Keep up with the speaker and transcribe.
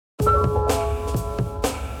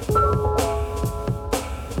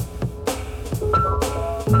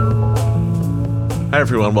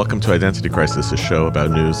everyone. Welcome to Identity Crisis, a show about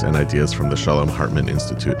news and ideas from the Shalom Hartman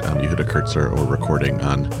Institute. I'm Yehuda Kurtzer. We're recording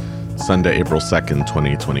on Sunday, April 2nd,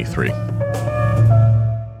 2023. So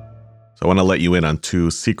I want to let you in on two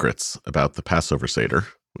secrets about the Passover Seder,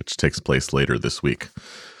 which takes place later this week.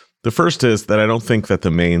 The first is that I don't think that the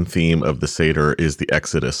main theme of the Seder is the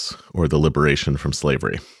Exodus or the liberation from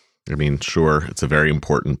slavery. I mean, sure, it's a very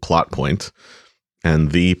important plot point,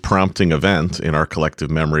 and the prompting event in our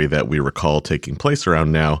collective memory that we recall taking place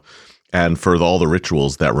around now, and for all the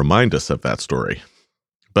rituals that remind us of that story.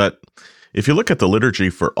 But if you look at the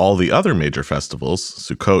liturgy for all the other major festivals,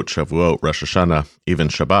 Sukkot, Shavuot, Rosh Hashanah, even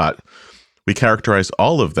Shabbat, we characterize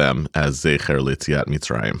all of them as Zecher L'Yetziat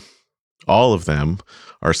Mitzrayim. All of them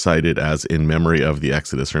are cited as in memory of the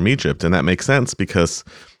Exodus from Egypt, and that makes sense because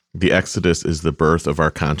the Exodus is the birth of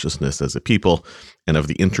our consciousness as a people and of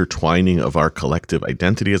the intertwining of our collective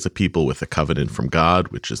identity as a people with a covenant from God,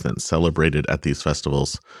 which is then celebrated at these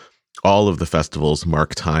festivals. All of the festivals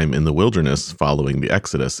mark time in the wilderness following the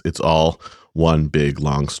Exodus. It's all one big,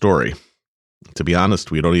 long story. To be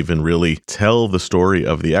honest, we don't even really tell the story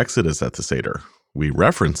of the Exodus at the Seder. We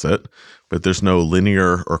reference it, but there's no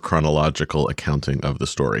linear or chronological accounting of the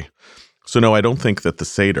story. So no, I don't think that the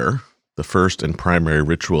Seder, the first and primary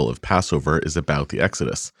ritual of Passover, is about the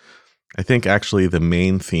Exodus. I think actually the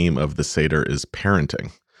main theme of the Seder is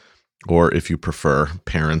parenting, or if you prefer,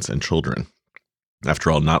 parents and children.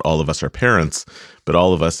 After all, not all of us are parents, but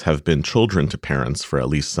all of us have been children to parents for at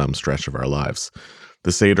least some stretch of our lives.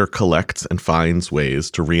 The Seder collects and finds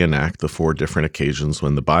ways to reenact the four different occasions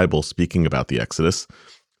when the Bible, speaking about the Exodus,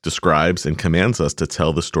 describes and commands us to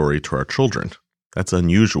tell the story to our children. That's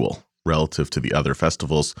unusual relative to the other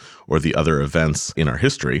festivals or the other events in our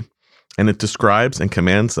history. And it describes and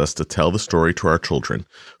commands us to tell the story to our children,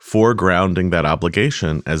 foregrounding that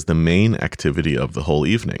obligation as the main activity of the whole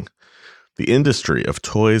evening. The industry of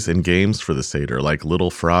toys and games for the Seder, like Little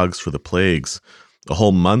Frogs for the Plagues, a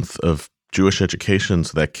whole month of Jewish education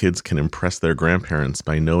so that kids can impress their grandparents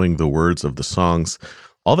by knowing the words of the songs,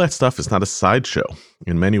 all that stuff is not a sideshow.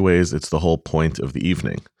 In many ways, it's the whole point of the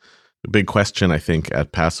evening. The big question, I think,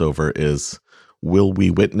 at Passover is, will we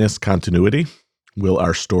witness continuity? Will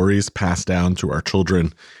our stories pass down to our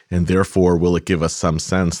children, and therefore will it give us some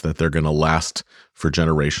sense that they're going to last for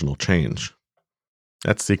generational change?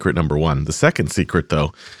 That's secret number one. The second secret,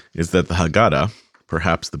 though, is that the Haggadah,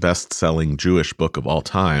 perhaps the best-selling Jewish book of all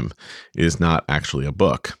time, is not actually a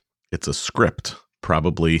book. It's a script,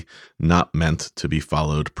 probably not meant to be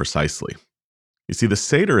followed precisely. You see, the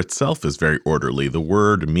Seder itself is very orderly. The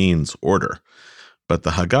word means order. But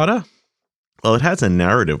the Haggadah, well, it has a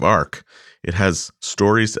narrative arc. It has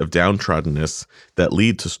stories of downtroddenness that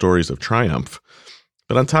lead to stories of triumph.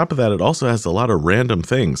 But on top of that, it also has a lot of random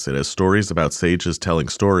things. It has stories about sages telling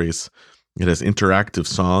stories. It has interactive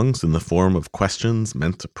songs in the form of questions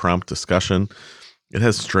meant to prompt discussion. It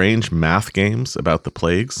has strange math games about the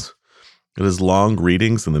plagues. It has long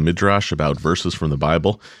readings in the Midrash about verses from the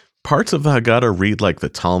Bible. Parts of the Haggadah read like the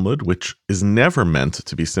Talmud, which is never meant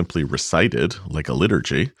to be simply recited like a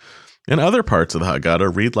liturgy. And other parts of the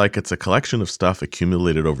Haggadah read like it's a collection of stuff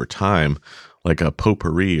accumulated over time, like a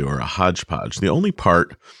potpourri or a hodgepodge. The only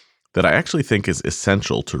part that I actually think is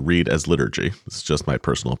essential to read as liturgy, this is just my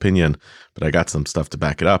personal opinion, but I got some stuff to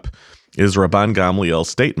back it up, is Rabban Gamliel's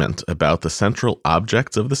statement about the central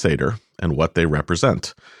objects of the Seder and what they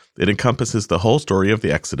represent. It encompasses the whole story of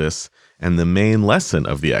the Exodus and the main lesson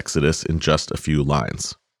of the Exodus in just a few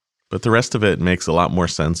lines. But the rest of it makes a lot more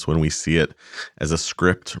sense when we see it as a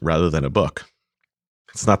script rather than a book.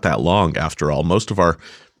 It's not that long, after all. Most of our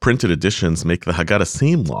printed editions make the Haggadah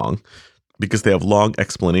seem long because they have long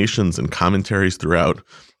explanations and commentaries throughout,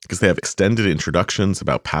 because they have extended introductions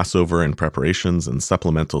about Passover and preparations and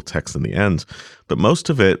supplemental text in the end. But most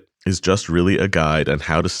of it is just really a guide on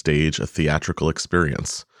how to stage a theatrical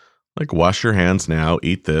experience. Like, wash your hands now,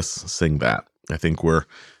 eat this, sing that. I think we're,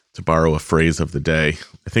 to borrow a phrase of the day,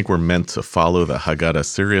 I think we're meant to follow the Haggadah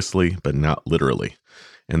seriously, but not literally,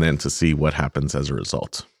 and then to see what happens as a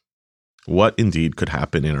result. What indeed could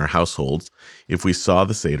happen in our households if we saw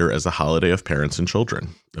the Seder as a holiday of parents and children,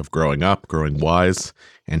 of growing up, growing wise,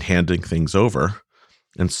 and handing things over,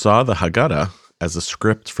 and saw the Haggadah as a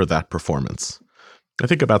script for that performance? I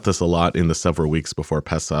think about this a lot in the several weeks before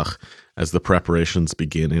Pesach as the preparations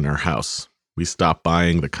begin in our house. We stop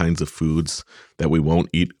buying the kinds of foods that we won't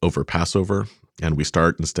eat over Passover, and we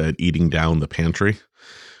start instead eating down the pantry.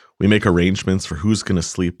 We make arrangements for who's going to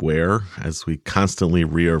sleep where as we constantly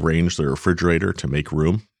rearrange the refrigerator to make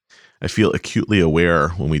room. I feel acutely aware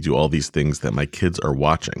when we do all these things that my kids are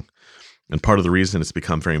watching. And part of the reason it's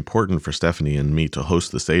become very important for Stephanie and me to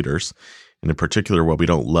host the Seders And in particular, what we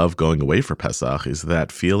don't love going away for Pesach is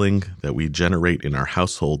that feeling that we generate in our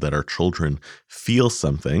household that our children feel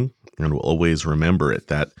something and will always remember it,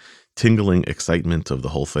 that tingling excitement of the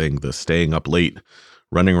whole thing, the staying up late,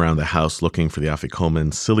 running around the house looking for the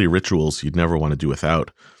afikomen, silly rituals you'd never want to do without,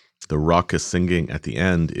 the raucous singing at the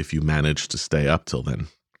end if you manage to stay up till then.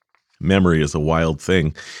 Memory is a wild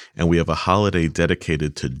thing, and we have a holiday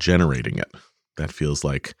dedicated to generating it. That feels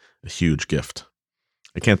like a huge gift.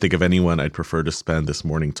 I can't think of anyone I'd prefer to spend this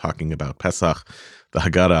morning talking about Pesach, the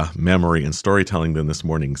Haggadah, memory, and storytelling than this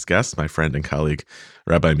morning's guest, my friend and colleague,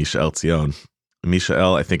 Rabbi Mishael Tzion.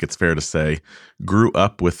 Mishael, I think it's fair to say, grew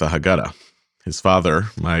up with the Haggadah. His father,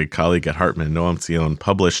 my colleague at Hartman, Noam Tzion,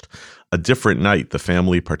 published A Different Night, the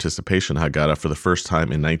Family Participation Haggadah, for the first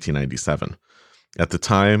time in 1997. At the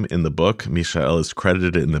time in the book, Mishael is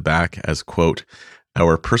credited in the back as, quote,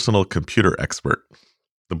 our personal computer expert.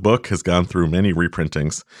 The book has gone through many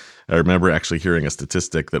reprintings. I remember actually hearing a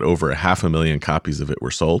statistic that over 500,000 copies of it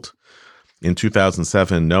were sold. In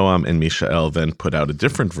 2007, Noam and Mishael then put out a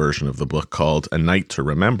different version of the book called A Night to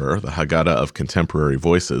Remember, the Haggadah of Contemporary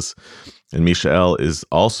Voices. And Mishael is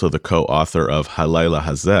also the co-author of Halayla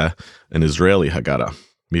Hazeh, an Israeli Haggadah.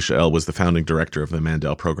 Mishael was the founding director of the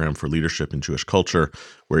Mandel Program for Leadership in Jewish Culture,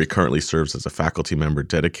 where he currently serves as a faculty member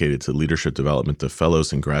dedicated to leadership development of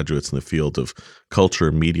fellows and graduates in the field of culture,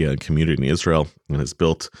 media, and community in Israel, and has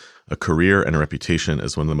built a career and a reputation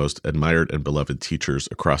as one of the most admired and beloved teachers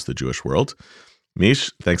across the Jewish world. Mish,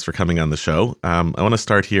 thanks for coming on the show. I want to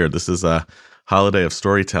start here. This is a holiday of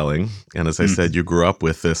storytelling, and as I said, you grew up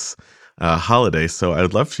with this holiday, so I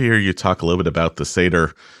would love to hear you talk a little bit about the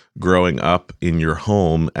Seder growing up in your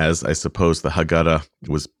home as I suppose the Haggadah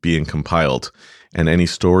was being compiled, and any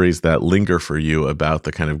stories that linger for you about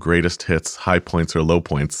the kind of greatest hits, high points or low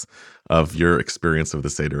points of your experience of the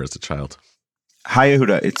Seder as a child. Hi,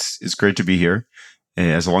 Yehuda. It's great to be here.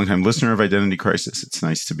 As a longtime listener of Identity Crisis, it's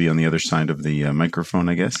nice to be on the other side of the microphone,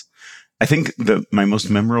 I guess. I think my most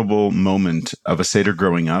memorable moment of a Seder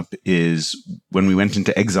growing up is when we went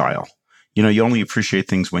into exile. You know, you only appreciate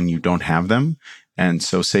things when you don't have them. And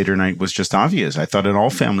so Seder night was just obvious. I thought in all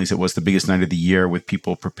families it was the biggest night of the year, with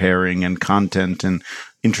people preparing and content and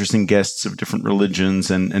interesting guests of different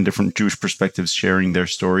religions and different Jewish perspectives sharing their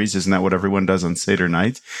stories. Isn't that what everyone does on Seder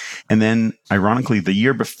night? And then, ironically, the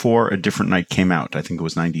year before A Different Night came out, I think it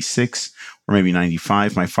was 96 or maybe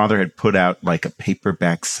 95, my father had put out like a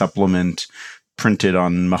paperback supplement printed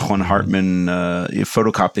on Machon Hartman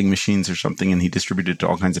photocopying machines or something, and he distributed it to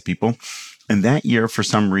all kinds of people. And that year, for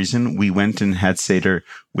some reason, we went and had Seder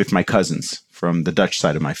with my cousins from the Dutch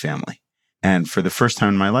side of my family. And for the first time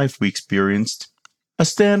in my life, we experienced a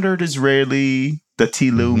standard Israeli,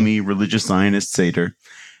 Dati Leumi, religious Zionist Seder.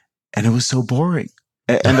 And it was so boring.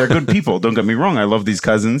 And they're good people, don't get me wrong. I love these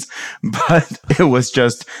cousins. But it was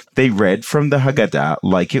just, they read from the Haggadah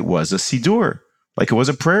like it was a Sidur, like it was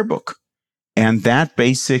a prayer book. And that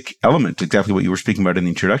basic element, exactly what you were speaking about in the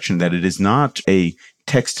introduction, that it is not a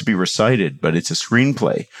text to be recited, but it's a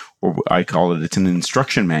screenplay, or I call it's an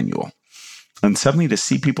instruction manual. And suddenly to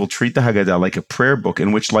see people treat the Haggadah like a prayer book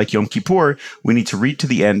in which, like Yom Kippur, we need to read to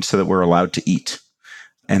the end so that we're allowed to eat.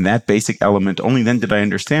 And that basic element, only then did I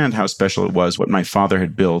understand how special it was, what my father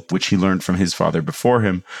had built, which he learned from his father before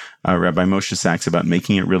him, Rabbi Moshe Sachs, about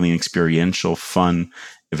making it really an experiential, fun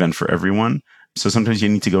event for everyone. So sometimes you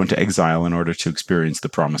need to go into exile in order to experience the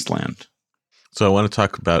promised land. So I want to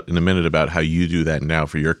talk about in a minute about how you do that now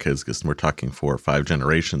for your kids, because we're talking 4 or 5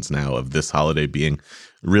 generations now of this holiday being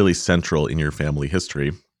really central in your family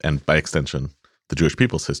history, and by extension, the Jewish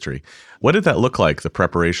people's history. What did that look like, the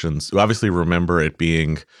preparations? You obviously remember it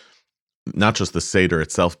being not just the Seder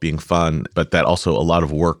itself being fun, but that also a lot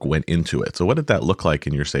of work went into it. So what did that look like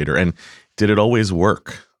in your Seder? And did it always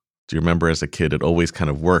work? Do you remember as a kid, it always kind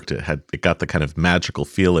of worked? It got the kind of magical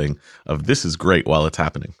feeling of this is great while it's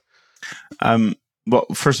happening. Well,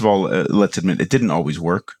 first of all, let's admit it didn't always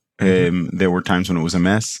work. There were times when it was a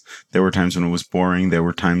mess. There were times when it was boring. There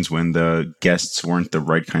were times when the guests weren't the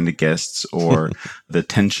right kind of guests, or the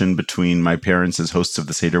tension between my parents as hosts of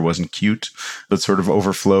the Seder wasn't cute, but sort of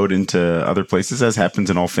overflowed into other places, as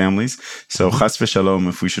happens in all families. So chas v'shalom,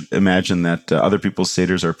 if we should imagine that other people's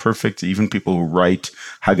Seders are perfect, even people who write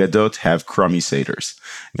Haggadot have crummy Seders.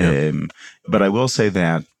 Yeah. But I will say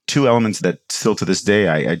that 2 elements that still to this day,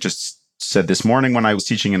 I just said this morning when I was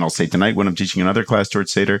teaching, and I'll say tonight when I'm teaching another class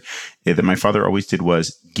towards Seder, that my father always did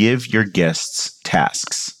was give your guests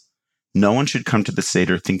tasks. No one should come to the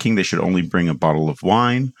Seder thinking they should only bring a bottle of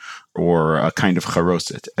wine or a kind of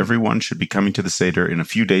charoset. Everyone should be coming to the Seder in a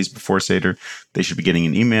few days before Seder. They should be getting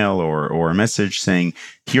an email or a message saying,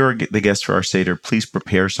 here are the guests for our Seder. Please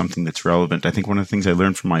prepare something that's relevant. I think one of the things I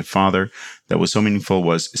learned from my father that was so meaningful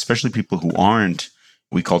was, especially people who aren't,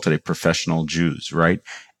 we call today professional Jews, right?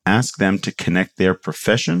 Ask them to connect their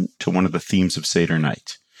profession to one of the themes of Seder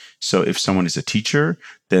night. So if someone is a teacher,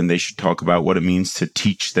 then they should talk about what it means to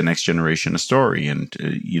teach the next generation a story. And,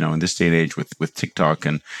 in this day and age with TikTok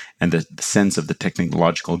and the sense of the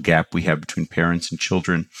technological gap we have between parents and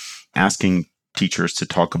children, asking teachers to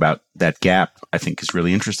talk about that gap, I think, is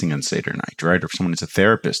really interesting on Seder night, right? Or if someone is a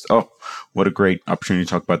therapist, what a great opportunity to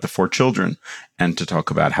talk about the four children and to talk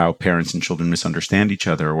about how parents and children misunderstand each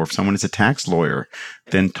other. Or if someone is a tax lawyer,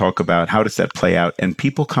 then talk about how does that play out? And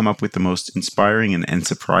people come up with the most inspiring and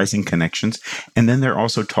surprising connections. And then they're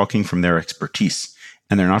also talking from their expertise.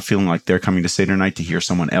 And they're not feeling like they're coming to Seder night to hear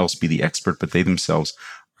someone else be the expert, but they themselves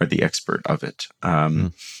are the expert of it.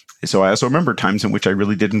 So I also remember times in which I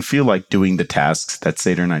really didn't feel like doing the tasks that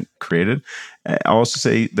Seder night created. I'll also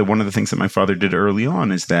say that one of the things that my father did early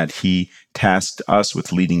on is that he tasked us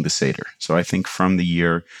with leading the Seder. So I think from the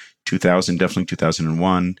year 2000, definitely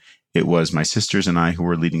 2001, it was my sisters and I who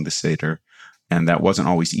were leading the Seder. And that wasn't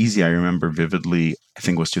always easy. I remember vividly, I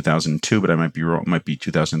think it was 2002, but I might be wrong, it might be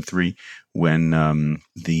 2003, when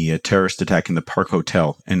the terrorist attack in the Park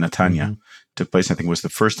Hotel in Netanya took place. I think it was the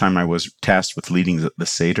first time I was tasked with leading the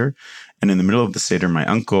Seder. And in the middle of the Seder, my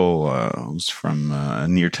uncle, who's from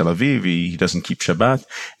near Tel Aviv, he doesn't keep Shabbat,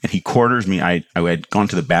 and he corners me. I had gone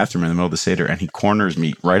to the bathroom in the middle of the Seder, and he corners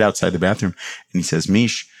me right outside the bathroom. And he says,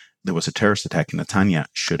 Mish, there was a terrorist attack in Netanya.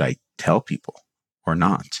 Should I tell people or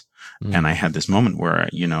not? And I had this moment where,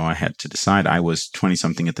 I had to decide. I was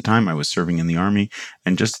 20-something at the time. I was serving in the army.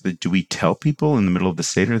 And do we tell people in the middle of the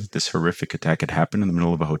Seder that this horrific attack had happened in the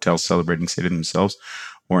middle of a hotel celebrating Seder themselves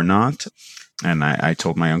or not? And I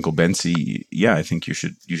told my uncle Bensi, yeah, I think you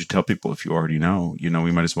should tell people if you already know. We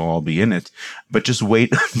might as well all be in it. But just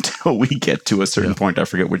wait until we get to a certain point. I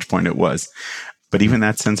forget which point it was. But even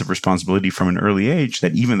that sense of responsibility from an early age,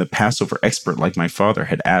 that even the Passover expert like my father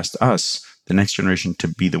had asked us, the next generation, to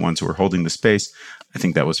be the ones who are holding the space, I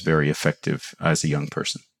think that was very effective as a young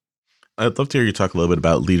person. I'd love to hear you talk a little bit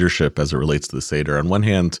about leadership as it relates to the Seder. On one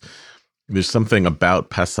hand, there's something about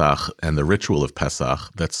Pesach and the ritual of Pesach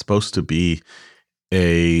that's supposed to be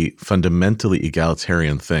a fundamentally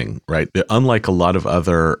egalitarian thing, right? Unlike a lot of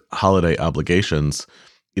other holiday obligations,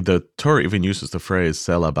 the Torah even uses the phrase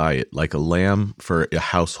sel habayit, like a lamb for a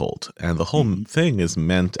household. And the whole thing is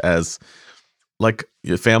meant as like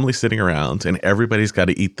your family sitting around and everybody's got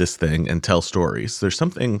to eat this thing and tell stories. There's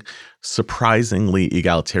something surprisingly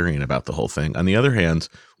egalitarian about the whole thing. On the other hand,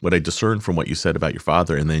 what I discern from what you said about your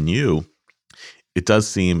father and then you, it does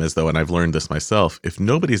seem as though, and I've learned this myself, if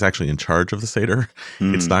nobody's actually in charge of the Seder,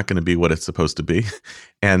 it's not going to be what it's supposed to be.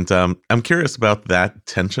 And I'm curious about that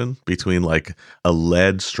tension between like a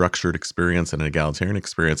led, structured experience and an egalitarian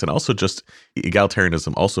experience. And also just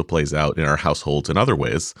egalitarianism also plays out in our households in other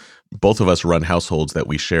ways. Both of us run households that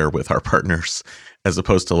we share with our partners, as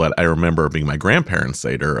opposed to what I remember being my grandparents'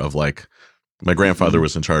 Seder of like, my grandfather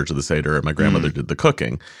was in charge of the Seder and my grandmother did the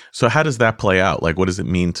cooking. So how does that play out? Like, what does it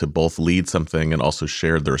mean to both lead something and also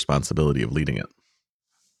share the responsibility of leading it?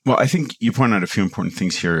 Well, I think you point out a few important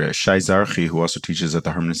things here. Shai Zarchi, who also teaches at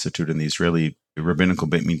the Harman Institute in the Israeli Rabbinical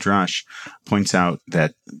Beit Midrash, points out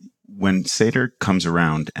that when Seder comes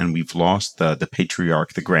around and we've lost the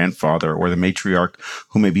patriarch, the grandfather, or the matriarch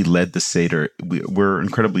who maybe led the Seder, we're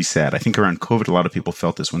incredibly sad. I think around COVID, a lot of people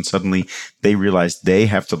felt this when suddenly they realized they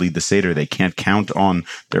have to lead the Seder. They can't count on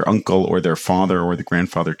their uncle or their father or the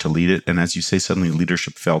grandfather to lead it. And as you say, suddenly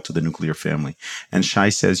leadership fell to the nuclear family. And Shai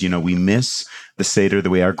says, we miss the Seder the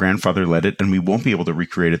way our grandfather led it, and we won't be able to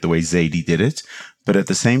recreate it the way Zaidi did it. But at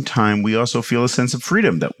the same time, we also feel a sense of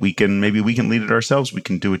freedom that we can lead it ourselves. We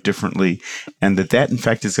can do it differently. And that in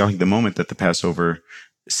fact, is like the moment that the Passover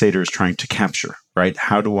Seder is trying to capture, right?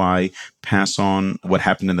 How do I pass on what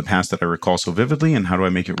happened in the past that I recall so vividly, and how do I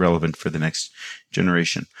make it relevant for the next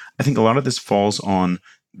generation? I think a lot of this falls on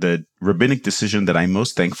the rabbinic decision that I'm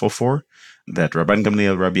most thankful for, that Rabban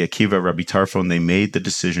Gamliel, Rabbi Akiva, Rabbi Tarfon, they made the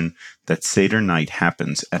decision that Seder night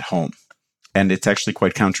happens at home. And it's actually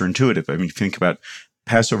quite counterintuitive. I mean, if you think about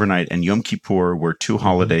Passover night and Yom Kippur were two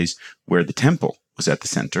holidays where the temple was at the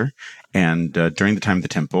center. And during the time of the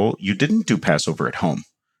temple, you didn't do Passover at home.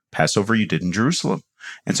 Passover you did in Jerusalem.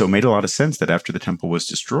 And so it made a lot of sense that after the temple was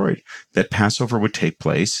destroyed, that Passover would take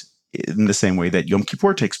place in the same way that Yom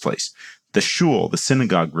Kippur takes place. The shul, the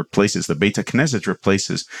synagogue, replaces the Beit HaKnesset,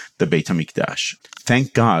 replaces the Beit HaMikdash.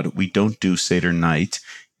 Thank God we don't do Seder night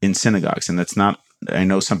in synagogues. And that's not, I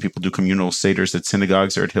know some people do communal Seders at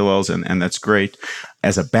synagogues or at Hillel's, and that's great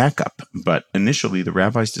as a backup. But initially, the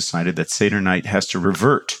rabbis decided that Seder night has to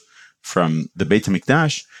revert from the Beit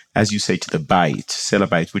HaMikdash, as you say, to the Beit, Sela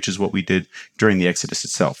Beit, which is what we did during the Exodus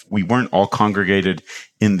itself. We weren't all congregated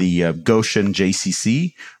in the Goshen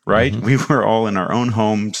JCC, right? Mm-hmm. We were all in our own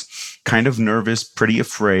homes, kind of nervous, pretty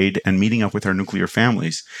afraid, and meeting up with our nuclear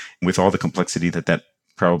families with all the complexity that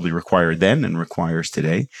probably required then and requires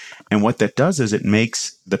today. And what that does is it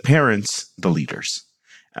makes the parents the leaders.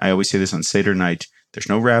 I always say this on Seder night. There's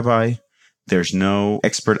no rabbi. There's no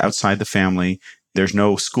expert outside the family. There's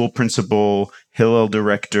no school principal, Hillel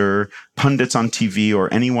director, pundits on TV,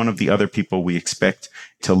 or any one of the other people we expect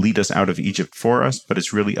to lead us out of Egypt for us, but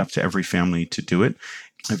it's really up to every family to do it.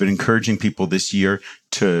 I've been encouraging people this year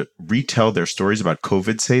to retell their stories about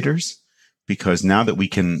COVID Seders, because now that we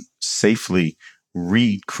can safely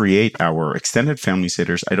recreate our extended family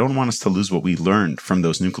Seders, I don't want us to lose what we learned from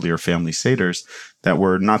those nuclear family Seders that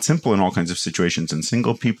were not simple in all kinds of situations. And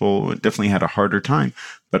single people definitely had a harder time.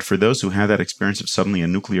 But for those who had that experience of suddenly a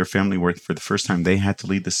nuclear family where for the first time they had to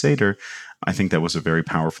lead the Seder, I think that was a very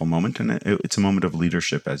powerful moment. And it's a moment of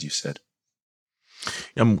leadership, as you said.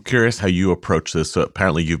 I'm curious how you approach this. So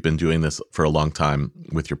apparently you've been doing this for a long time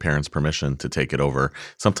with your parents' permission to take it over.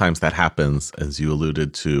 Sometimes that happens, as you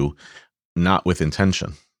alluded to, not with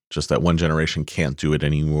intention, just that one generation can't do it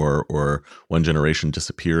anymore, or one generation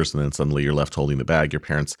disappears and then suddenly you're left holding the bag. Your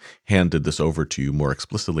parents handed this over to you more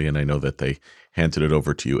explicitly, and I know that they handed it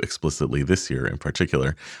over to you explicitly this year in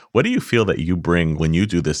particular. What do you feel that you bring when you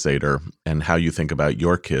do this Seder, and how you think about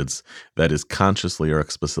your kids that is consciously or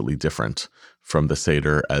explicitly different from the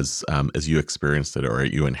Seder as you experienced it or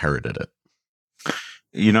you inherited it?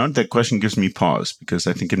 You know, that question gives me pause, because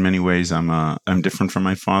I think in many ways I'm different from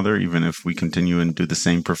my father, even if we continue and do the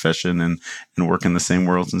same profession and work in the same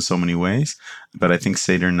worlds in so many ways. But I think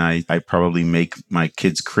Seder night, I probably make my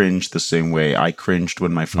kids cringe the same way I cringed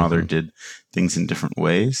when my father did things in different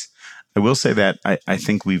ways. I will say that I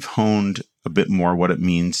think we've honed a bit more what it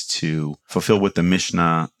means to fulfill what the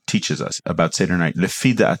Mishnah teaches us about Seder night.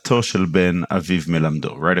 Lefi da'ato shel ben aviv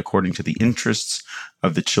melamdo, right? According to the interests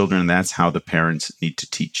of the children, that's how the parents need to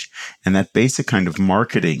teach. And that basic kind of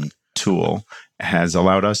marketing tool has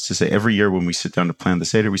allowed us to say every year when we sit down to plan the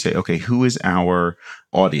Seder, we say, okay, who is our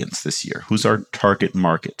audience this year? Who's our target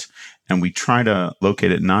market? And we try to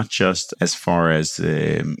locate it not just as far as,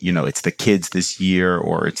 it's the kids this year,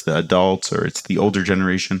 or it's the adults, or it's the older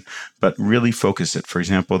generation, but really focus it. For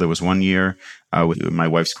example, there was one year with my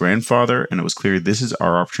wife's grandfather, and it was clear this is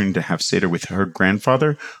our opportunity to have Seder with her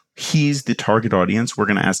grandfather. He's the target audience. We're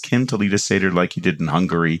going to ask him to lead a Seder like he did in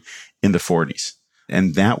Hungary in the 40s.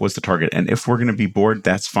 And that was the target. And if we're going to be bored,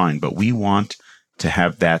 that's fine. But we want to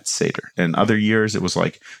have that Seder. And other years, it was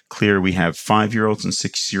like clear we have 5-year-olds and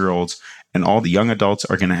 6-year-olds, and all the young adults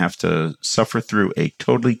are going to have to suffer through a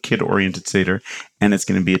totally kid-oriented Seder, and it's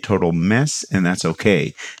going to be a total mess, and that's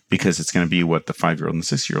okay, because it's going to be what the 5-year-old and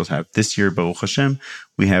 6-year-olds have. This year, Baruch Hashem,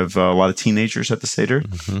 we have a lot of teenagers at the Seder,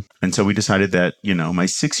 and so we decided that, my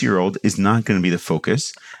 6-year-old is not going to be the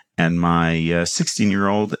focus, and my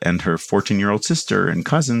 16-year-old and her 14-year-old sister and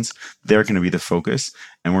cousins, they're going to be the focus.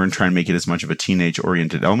 And we're going to try and make it as much of a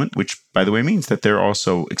teenage-oriented element, which, by the way, means that they're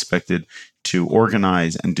also expected to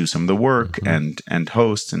organize and do some of the work and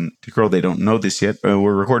host. And the girl, they don't know this yet.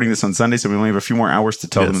 We're recording this on Sunday, so we only have a few more hours to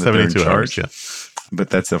tell them that they're in charge. But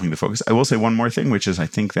that's definitely the focus. I will say one more thing, which is I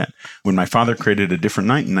think that when my father created a different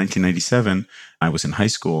night in 1997, I was in high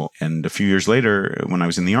school. And a few years later, when I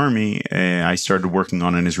was in the army, I started working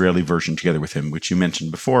on an Israeli version together with him, which you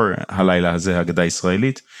mentioned before, Halayla Hazeh Haggadah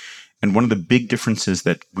Israelit. And one of the big differences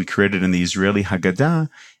that we created in the Israeli Haggadah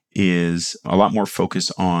is a lot more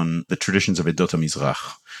focus on the traditions of Edot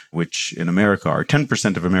HaMizrach, which in America are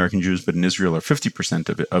 10% of American Jews, but in Israel are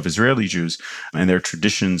 50% of Israeli Jews. And their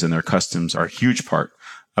traditions and their customs are a huge part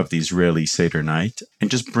of the Israeli Seder night. And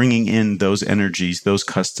just bringing in those energies, those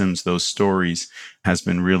customs, those stories has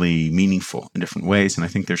been really meaningful in different ways. And I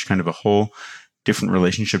think there's kind of a whole different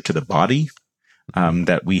relationship to the body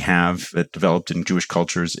that we have that developed in Jewish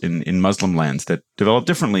cultures in Muslim lands that developed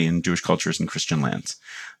differently in Jewish cultures and Christian lands.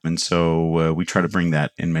 And so we try to bring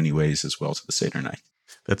that in many ways as well to the Seder night.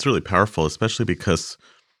 That's really powerful, especially because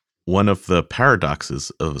one of the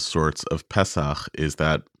paradoxes of sorts of Pesach is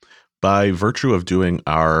that by virtue of doing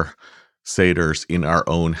our Seders in our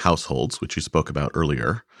own households, which you spoke about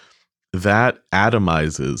earlier, that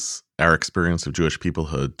atomizes our experience of Jewish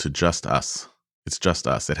peoplehood to just us. It's just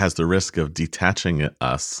us. It has the risk of detaching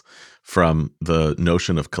us from the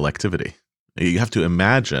notion of collectivity. You have to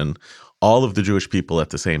imagine all of the Jewish people at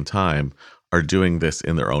the same time are doing this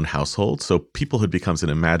in their own household. So peoplehood becomes an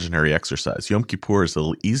imaginary exercise. Yom Kippur is a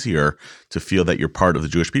little easier to feel that you're part of the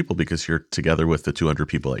Jewish people because you're together with the 200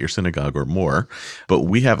 people at your synagogue or more. But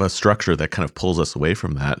we have a structure that kind of pulls us away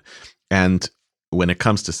from that. And when it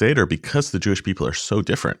comes to Seder, because the Jewish people are so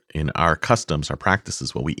different in our customs, our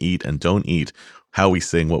practices, what we eat and don't eat, how we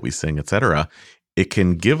sing, what we sing, etc., it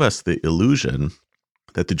can give us the illusion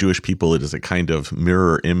that the Jewish people is a kind of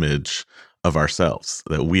mirror image of ourselves,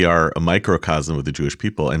 that we are a microcosm of the Jewish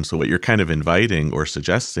people. And so what you're kind of inviting or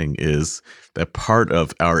suggesting is that part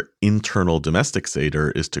of our internal domestic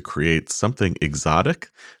Seder is to create something exotic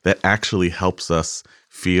that actually helps us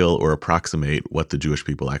feel or approximate what the Jewish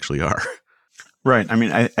people actually are. Right. I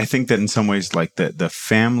mean, I think that in some ways, like the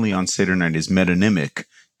family on Seder night is metonymic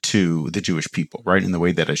to the Jewish people, right? In the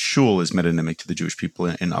way that a shul is metonymic to the Jewish people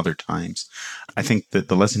in other times. I think that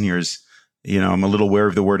the lesson here is, I'm a little aware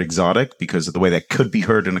of the word exotic because of the way that could be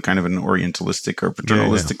heard in a kind of an orientalistic or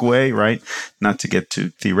paternalistic way, right? Not to get too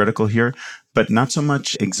theoretical here, but not so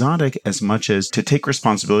much exotic as much as to take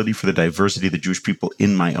responsibility for the diversity of the Jewish people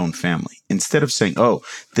in my own family. Instead of saying, oh,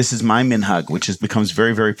 this is my minhag, which becomes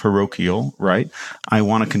very, very parochial, right? I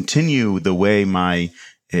want to continue the way my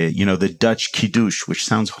the Dutch kiddush, which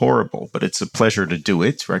sounds horrible, but it's a pleasure to do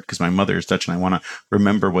it, right? Because my mother is Dutch and I want to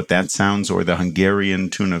remember what that sounds, or the Hungarian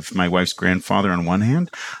tune of my wife's grandfather on one hand.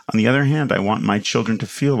 On the other hand, I want my children to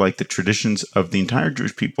feel like the traditions of the entire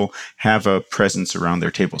Jewish people have a presence around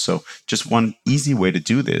their table. So just one easy way to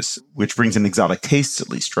do this, which brings in exotic tastes at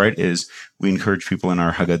least, right, is we encourage people in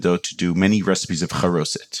our Haggadot to do many recipes of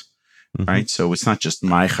charoset. Right. So it's not just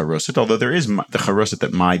my charoset, although there is the charoset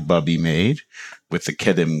that my bubby made with the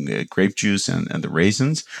kedem grape juice and the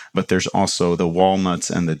raisins. But there's also the walnuts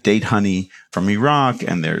and the date honey from Iraq.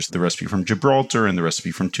 And there's the recipe from Gibraltar and the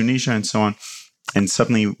recipe from Tunisia and so on. And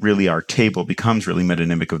suddenly, really, our table becomes really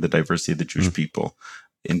metonymic of the diversity of the Jewish people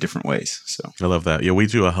in different ways. So I love that. Yeah, we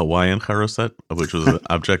do a Hawaiian charoset, which was an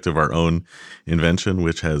object of our own invention,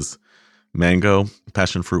 which has mango,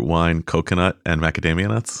 passion fruit wine, coconut, and macadamia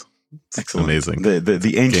nuts. It's excellent. Amazing.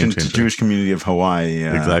 The ancient Jewish community of Hawaii.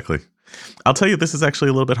 Exactly. I'll tell you, this is actually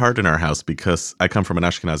a little bit hard in our house because I come from an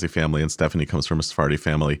Ashkenazi family and Stephanie comes from a Sephardi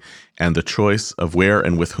family. And the choice of where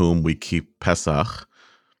and with whom we keep Pesach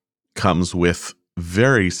comes with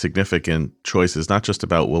very significant choices, not just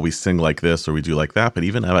about, well, we sing like this or we do like that, but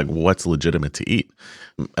even like what's legitimate to eat.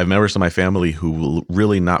 I have members of my family who will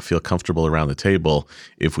really not feel comfortable around the table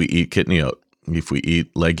if we eat kitniot, if we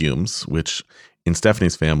eat legumes, which in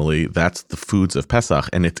Stephanie's family, that's the foods of Pesach.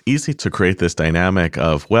 And it's easy to create this dynamic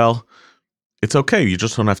of, well, it's okay, you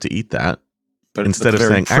just don't have to eat that. But instead of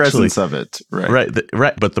saying, presence of it, right.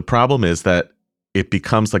 Right. But the problem is that it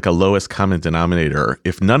becomes like a lowest common denominator.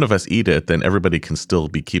 If none of us eat it, then everybody can still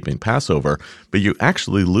be keeping Passover. But you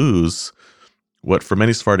actually lose what for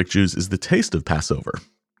many Sephardic Jews is the taste of Passover,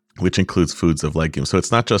 which includes foods of legumes. So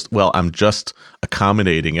it's not just, well, I'm just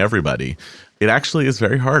accommodating everybody. It actually is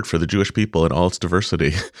very hard for the Jewish people in all its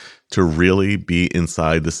diversity to really be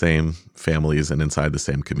inside the same families and inside the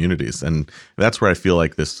same communities. And that's where I feel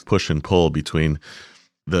like this push and pull between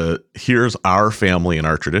here's our family and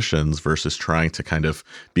our traditions versus trying to kind of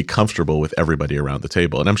be comfortable with everybody around the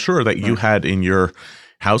table. And I'm sure that you had in your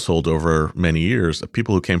household over many years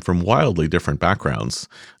people who came from wildly different backgrounds.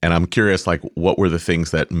 And I'm curious, like, what were the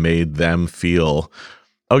things that made them feel,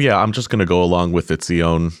 oh yeah, I'm just going to go along with its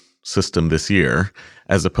own system this year,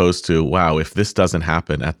 as opposed to, wow, if this doesn't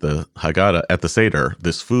happen at the Haggadah, at the Seder,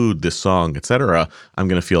 this food, this song, etc., I'm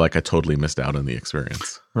going to feel like I totally missed out on the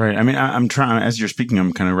experience. Right. I mean, I'm trying, as you're speaking,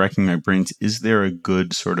 I'm kind of racking my brains. Is there a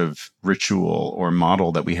good sort of ritual or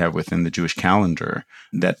model that we have within the Jewish calendar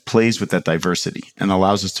that plays with that diversity and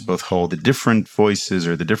allows us to both hold the different voices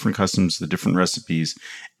or the different customs, the different recipes,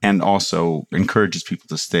 and also encourages people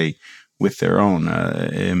to stay with their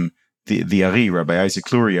own? The Ari, Rabbi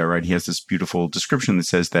Isaac Luria, right, he has this beautiful description that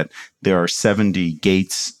says that there are 70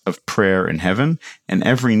 gates of prayer in heaven, and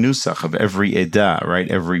every nusach of every edah, right,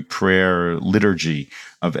 every prayer liturgy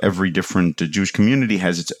of every different Jewish community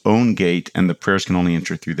has its own gate, and the prayers can only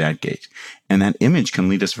enter through that gate. And that image can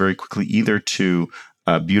lead us very quickly either to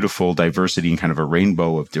a beautiful diversity and kind of a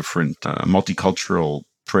rainbow of different multicultural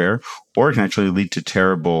prayer, or it can actually lead to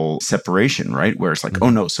terrible separation, right? Where it's like, oh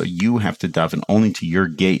no, so you have to daven only to your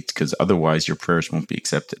gate because otherwise your prayers won't be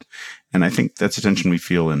accepted. And I think that's a tension we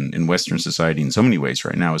feel in Western society in so many ways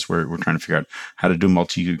right now, is where we're trying to figure out how to do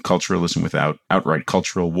multiculturalism without outright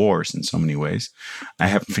cultural wars in so many ways. I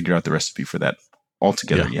haven't figured out the recipe for that all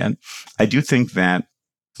together yet. I do think that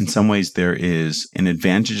in some ways there is an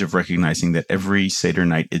advantage of recognizing that every Seder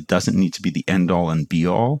night, it doesn't need to be the end all and be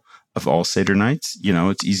all of all Seder nights.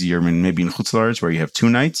 It's easier, maybe in Chutz La'aretz where you have 2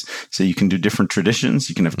 nights, so you can do different traditions.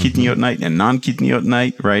 You can have Kitniot night and non-Kitniot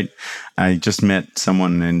night, right? I just met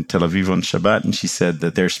someone in Tel Aviv on Shabbat, and she said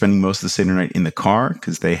that they're spending most of the Seder night in the car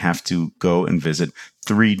because they have to go and visit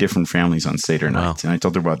 3 different families on Seder night. And I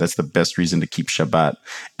told her, well, that's the best reason to keep Shabbat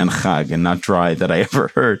and Chag and not dry that I ever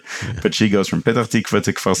heard. Yeah. But she goes from Petach Tikva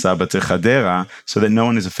to Kfar Saba to Chadera so that no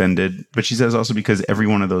one is offended. But she says also because every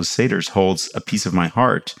one of those Seders holds a piece of my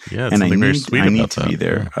heart. Yeah, and I need to that. be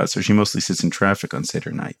there. Yeah. So she mostly sits in traffic on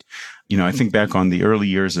Seder night. I think back on the early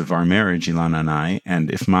years of our marriage, Ilana and I,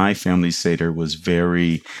 and if my family's Seder was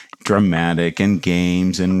very dramatic and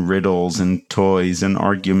games and riddles and toys and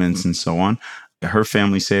arguments and so on, her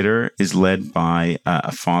family Seder is led by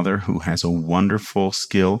a father who has a wonderful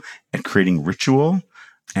skill at creating ritual.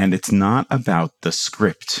 And it's not about the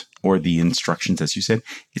script or the instructions, as you said.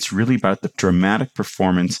 It's really about the dramatic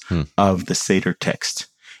performance of the Seder text.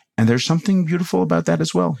 And there's something beautiful about that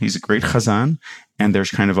as well. He's a great chazan, and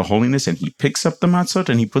there's kind of a holiness, and he picks up the matzot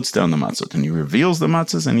and he puts down the matzot, and he reveals the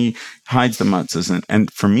matzahs and he hides the matzahs.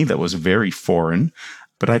 And for me, that was very foreign.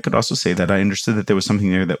 But I could also say that I understood that there was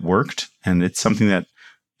something there that worked. And it's something that,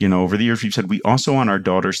 over the years we've said we also want our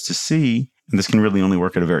daughters to see, and this can really only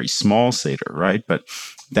work at a very small Seder, right? But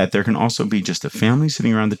that there can also be just a family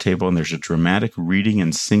sitting around the table, and there's a dramatic reading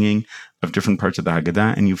and singing of different parts of the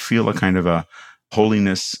Haggadah, and you feel a kind of a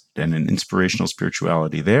holiness and an inspirational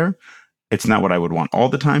spirituality there. It's not what I would want all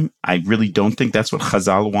the time. I really don't think that's what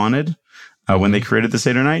Chazal wanted when they created the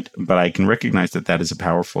Seder night, but I can recognize that that is a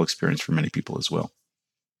powerful experience for many people as well.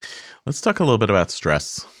 Let's talk a little bit about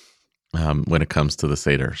stress when it comes to the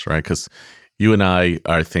Seders, right? Because you and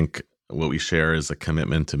I think what we share is a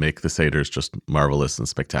commitment to make the Seders just marvelous and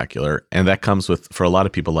spectacular. And that comes with, for a lot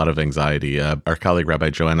of people, a lot of anxiety. Our colleague, Rabbi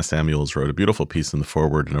Joanna Samuels, wrote a beautiful piece in the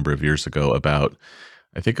Forward a number of years ago about,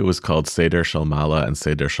 I think it was called Seder Shel Mala and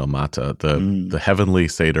Seder Shel Mata, the heavenly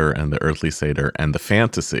Seder and the earthly Seder, and the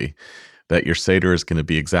fantasy that your Seder is going to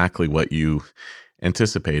be exactly what you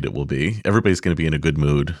anticipate it will be. Everybody's going to be in a good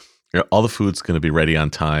mood. All the food's going to be ready on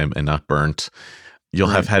time and not burnt. You'll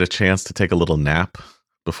have had a chance to take a little nap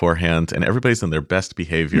beforehand, and everybody's in their best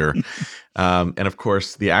behavior. And of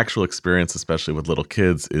course, the actual experience, especially with little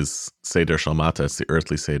kids, is Seder Shel Mata. It's the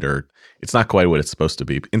earthly Seder. It's not quite what it's supposed to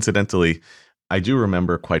be. Incidentally, I do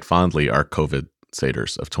remember quite fondly our COVID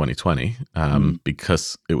Seders of 2020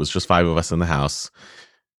 because it was just 5 of us in the house.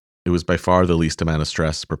 It was by far the least amount of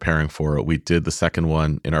stress preparing for it. We did the second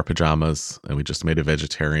one in our pajamas, and we just made it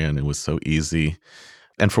vegetarian. It was so easy.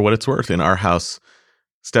 And for what it's worth, in our house,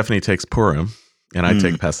 Stephanie takes Purim, and I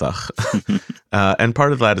take Pesach. And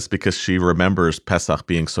part of that is because she remembers Pesach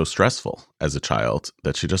being so stressful as a child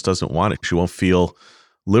that she just doesn't want it. She won't feel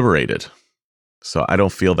liberated. So I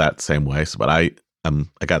don't feel that same way. But I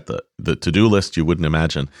got the to-do list you wouldn't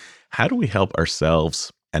imagine. How do we help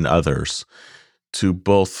ourselves and others to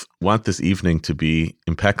both want this evening to be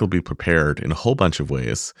impeccably prepared in a whole bunch of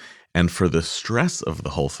ways, and for the stress of the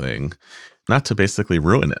whole thing, not to basically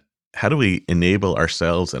ruin it? How do we enable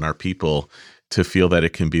ourselves and our people to feel that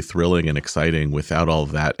it can be thrilling and exciting without all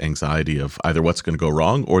of that anxiety of either what's going to go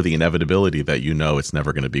wrong or the inevitability that it's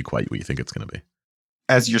never going to be quite what you think it's going to be?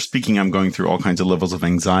 As you're speaking, I'm going through all kinds of levels of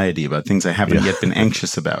anxiety about things I haven't yet been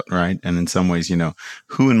anxious about, right? And in some ways,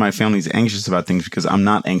 who in my family is anxious about things because I'm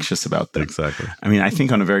not anxious about them. Exactly. I mean, I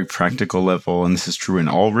think on a very practical level, and this is true in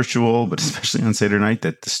all ritual, but especially on Seder night,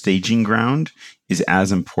 that the staging ground is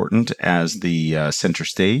as important as the center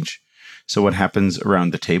stage. So what happens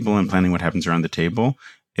around the table and planning what happens around the table,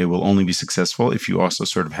 it will only be successful if you also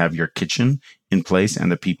sort of have your kitchen in place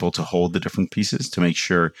and the people to hold the different pieces to make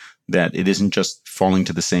sure that it isn't just falling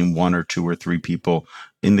to the same 1 or 2 or 3 people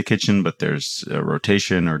in the kitchen, but there's a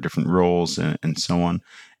rotation or different roles and so on.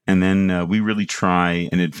 And then we really try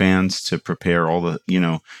in advance to prepare all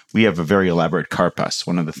the, we have a very elaborate karpas.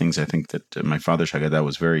 One of the things I think that my father's Haggadah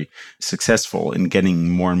was very successful in getting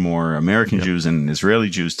more and more American Jews and Israeli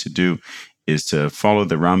Jews to do is to follow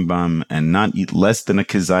the Rambam and not eat less than a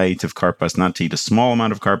kazait of karpas, not to eat a small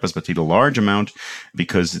amount of karpas, but to eat a large amount,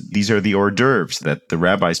 because these are the hors d'oeuvres that the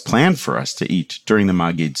rabbis planned for us to eat during the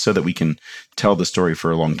Magid so that we can tell the story for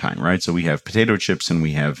a long time, right? So we have potato chips and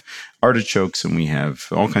we have artichokes and we have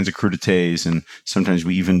all kinds of crudités, and sometimes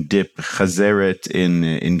we even dip chazeret in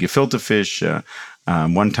gefilte fish.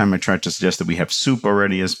 One time I tried to suggest that we have soup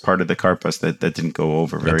already as part of the karpas. That didn't go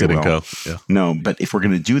over very well. That didn't go, yeah. No, but if we're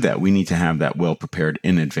going to do that, we need to have that well prepared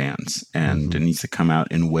in advance. And it needs to come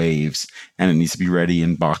out in waves. And it needs to be ready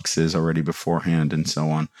in boxes already beforehand and so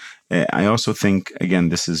on. I also think, again,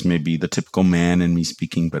 this is maybe the typical man in me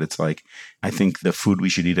speaking, but it's like, I think the food we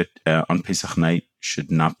should eat on Pesach night should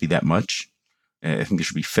not be that much. I think there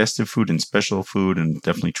should be festive food and special food and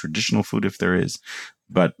definitely traditional food if there is.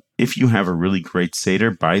 But if you have a really great Seder,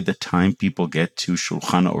 by the time people get to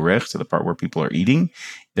Shulchan Orech, to the part where people are eating,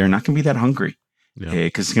 they're not going to be that hungry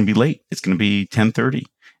because it's going to be late. It's going to be 10:30,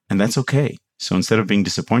 and that's okay. So instead of being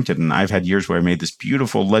disappointed, and I've had years where I made this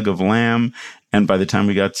beautiful leg of lamb, and by the time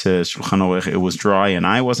we got to Shulchan Orech, it was dry, and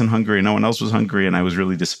I wasn't hungry, and no one else was hungry, and I was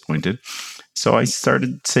really disappointed. So I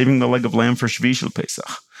started saving the leg of lamb for Shvi Shel Pesach.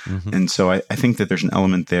 And so I think that there's an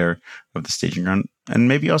element there of the staging ground. And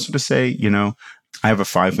maybe also to say, I have a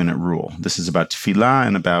 5-minute rule. This is about tefillah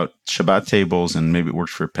and about Shabbat tables, and maybe it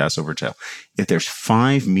works for a Passover table. If there's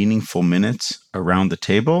 5 meaningful minutes around the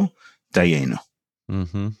table, dayenu.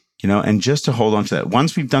 And just to hold on to that.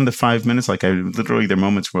 Once we've done the 5 minutes, like there are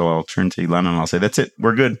moments where I'll turn to Ilana and I'll say, that's it,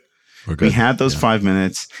 we're good. We had those 5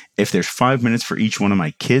 minutes. If there's 5 minutes for each one of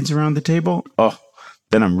my kids around the table,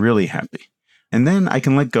 then I'm really happy. And then I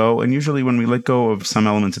can let go. And usually when we let go of some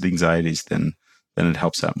elements of the anxieties, then it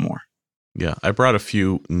helps out more. Yeah, I brought a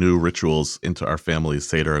few new rituals into our family's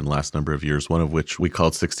Seder in the last number of years, one of which we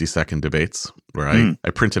called 60-second debates, where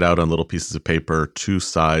I printed out on little pieces of paper 2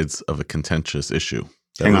 sides of a contentious issue.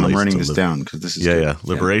 Hang on, I'm writing this down because this is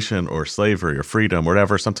liberation or slavery or freedom,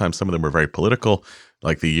 whatever. Sometimes some of them were very political,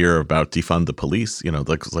 like the year about defund the police,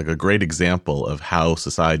 like a great example of how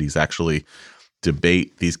societies actually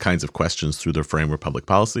debate these kinds of questions through the frame of public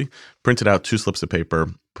policy. Printed out 2 slips of paper,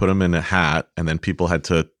 put them in a hat, and then people had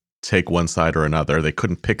to take one side or another. They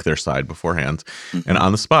couldn't pick their side beforehand. And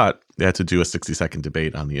on the spot, they had to do a 60-second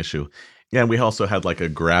debate on the issue. Yeah, and we also had like a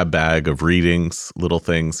grab bag of readings, little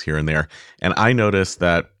things here and there. And I noticed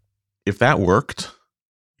that if that worked,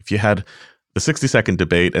 if you had the 60-second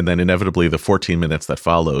debate and then inevitably the 14 minutes that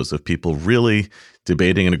follows of people really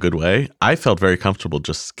debating in a good way, I felt very comfortable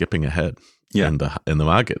just skipping ahead. In the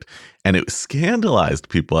Maggid. And it scandalized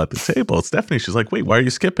people at the table. Stephanie, she's like, wait, why are you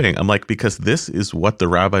skipping? I'm like, because this is what the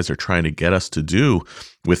rabbis are trying to get us to do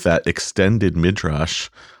with that extended midrash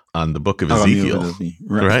on the book of Ezekiel.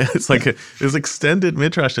 Right? It's like this extended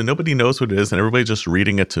midrash and nobody knows what it is and everybody's just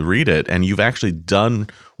reading it to read it. And you've actually done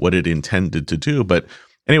what it intended to do. But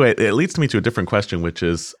anyway, it leads me to a different question, which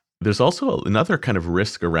is there's also another kind of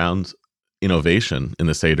risk around innovation in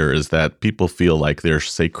the Seder is that people feel like their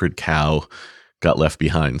sacred cow got left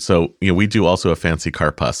behind. So, we do also a fancy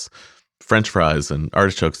karpas, French fries and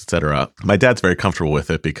artichokes, etc. My dad's very comfortable with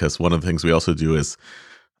it because one of the things we also do is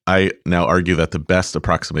I now argue that the best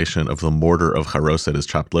approximation of the mortar of charoset is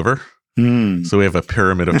chopped liver. So we have a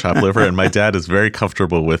pyramid of chopped liver, and my dad is very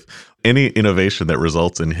comfortable with any innovation that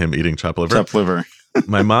results in him eating chopped liver. Chopped liver.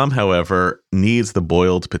 My mom, however, needs the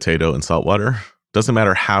boiled potato in salt water. Doesn't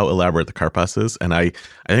matter how elaborate the karpas is. And I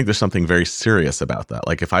think there's something very serious about that.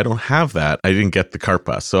 Like if I don't have that, I didn't get the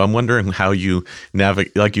karpas. So I'm wondering how you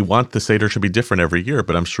navigate, like you want the Seder to be different every year,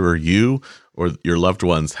 but I'm sure you or your loved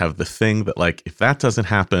ones have the thing that like, if that doesn't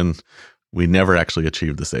happen, we never actually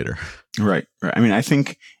achieve the Seder. Right. I mean, I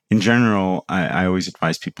think in general, I always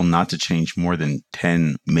advise people not to change more than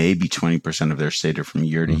 10, maybe 20% of their Seder from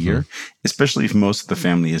year to year, especially if most of the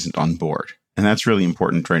family isn't on board. And that's really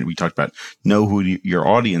important, right? We talked about know who your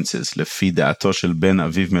audience is. Lefi da'ato shel ben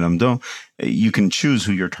aviv melamdo. You can choose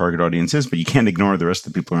who your target audience is, but you can't ignore the rest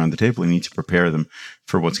of the people around the table. You need to prepare them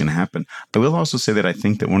for what's going to happen. I will also say that I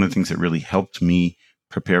think that one of the things that really helped me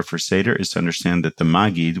prepare for Seder is to understand that the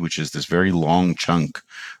Maggid, which is this very long chunk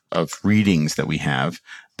of readings that we have,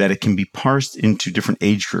 that it can be parsed into different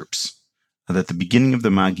age groups. That the beginning of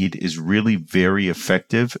the Maggid is really very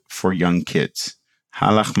effective for young kids.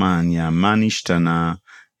 Halach ma'anya, manishtana,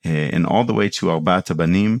 and all the way to Arbat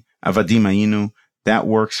Abanim, Avadim Ayinu, that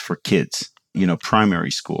works for kids, primary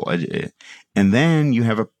school. And then you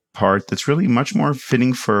have a part that's really much more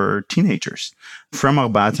fitting for teenagers. From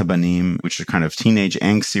Arbat Abanim, which are kind of teenage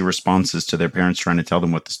angsty responses to their parents trying to tell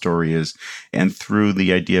them what the story is, and through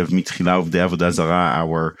the idea of Mitchila Uvdei Avodah Zarah,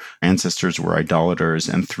 our ancestors were idolaters,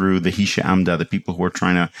 and through the Hisha Amda, the people who are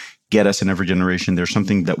trying to get us in every generation, there's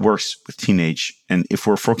something that works with teenage. And if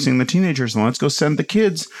we're focusing on the teenagers, then let's go send the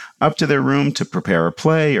kids up to their room to prepare a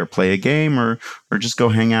play or play a game or just go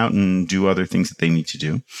hang out and do other things that they need to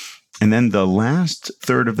do. And then the last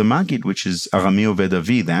third of the Maggid, which is Arami Oved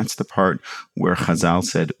Avi, that's the part where Chazal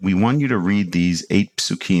said, we want you to read these 8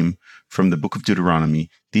 psukim from the book of Deuteronomy.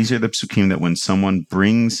 These are the psukim that when someone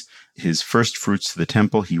brings his first fruits to the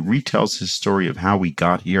temple, he retells his story of how we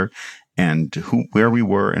got here and where we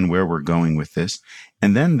were and where we're going with this.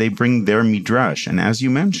 And then they bring their midrash. And as you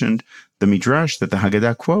mentioned, the midrash that the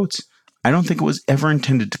Haggadah quotes, I don't think it was ever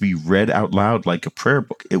intended to be read out loud like a prayer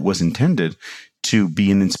book. It was intended to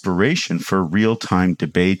be an inspiration for real-time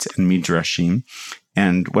debates and midrashim.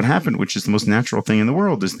 And what happened, which is the most natural thing in the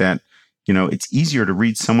world, is that, it's easier to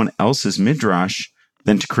read someone else's midrash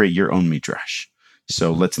than to create your own midrash.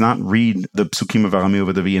 So let's not read the Psukim of Arami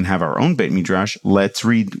Ovadavi and have our own Beit Midrash. Let's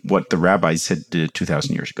read what the rabbis said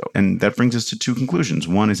 2,000 years ago. And that brings us to two conclusions.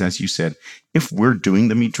 One is, as you said, if we're doing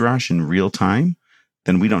the Midrash in real time,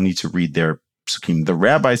 then we don't need to read their Psukim. The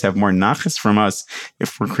rabbis have more nachas from us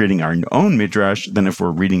if we're creating our own Midrash than if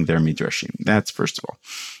we're reading their Midrashim. That's first of all.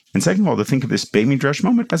 And second of all, to think of this Beit Midrash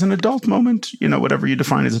moment as an adult moment, whatever you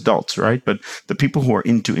define as adults, right? But the people who are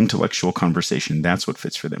into intellectual conversation, that's what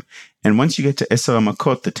fits for them. And once you get to Eser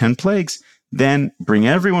HaMakot, the 10 plagues, then bring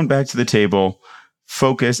everyone back to the table,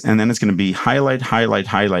 focus, and then it's going to be highlight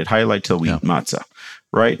till we eat matzah,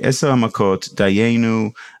 right? Eser HaMakot,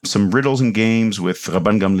 Dayenu, some riddles and games with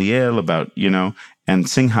Rabban Gamliel about, and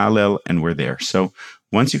sing Hallel, and we're there. So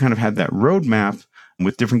once you kind of had that roadmap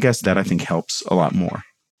with different guests, that I think helps a lot more.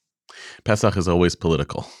 Pesach is always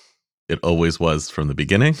political. It always was from the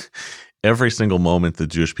beginning. Every single moment the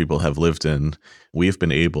Jewish people have lived in, we've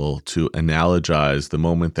been able to analogize the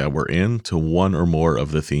moment that we're in to one or more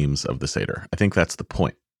of the themes of the Seder. I think that's the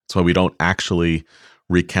point. That's why we don't actually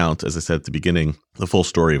recount, as I said at the beginning, the full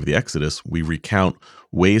story of the Exodus. We recount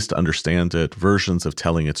ways to understand it, versions of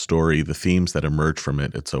telling its story, the themes that emerge from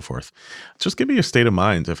it, and so forth. Just give me a state of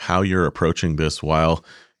mind of how you're approaching this while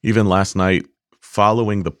even last night,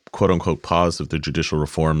 following the quote-unquote pause of the judicial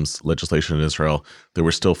reforms legislation in Israel, there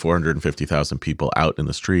were still 450,000 people out in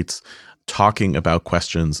the streets talking about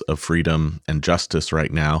questions of freedom and justice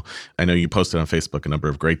right now. I know you posted on Facebook a number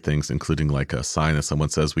of great things, including like a sign that someone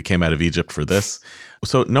says, "We came out of Egypt for this."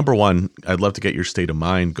 So number one, I'd love to get your state of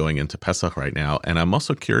mind going into Pesach right now. And I'm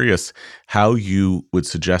also curious how you would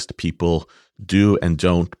suggest people do and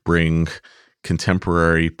don't bring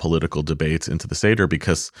contemporary political debates into the Seder,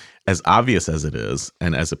 because as obvious as it is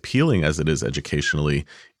and as appealing as it is educationally,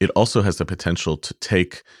 it also has the potential to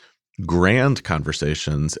take grand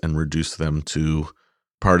conversations and reduce them to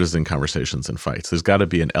partisan conversations and fights. There's got to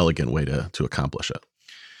be an elegant way to accomplish it.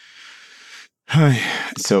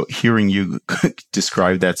 So hearing you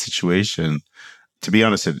describe that situation, to be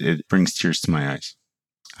honest, it brings tears to my eyes,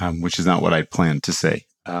 which is not what I planned to say,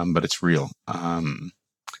 but it's real.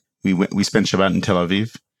 We spent Shabbat in Tel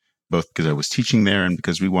Aviv, both because I was teaching there and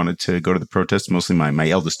because we wanted to go to the protests. Mostly my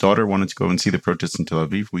eldest daughter wanted to go and see the protests in Tel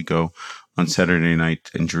Aviv. We go on Saturday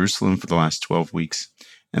night in Jerusalem for the last 12 weeks.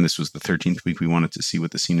 And this was the 13th week we wanted to see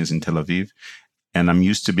what the scene is in Tel Aviv. And I'm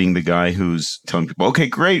used to being the guy who's telling people, okay,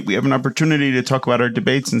 great, we have an opportunity to talk about our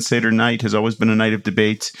debates. And Seder night has always been a night of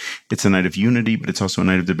debates. It's a night of unity, but it's also a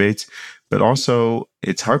night of debates. But also,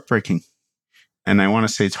 it's heartbreaking. And I want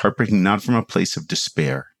to say it's heartbreaking not from a place of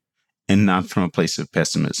despair, and not from a place of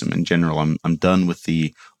pessimism. In general, I'm done with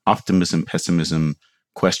the optimism, pessimism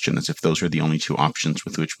question, as if those are the only two options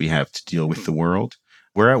with which we have to deal with the world.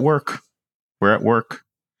 We're at work.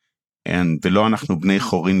 And we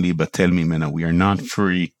are not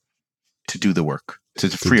free to do the work, to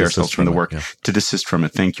free ourselves from the work, to desist from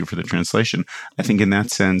it. Thank you for the translation. I think in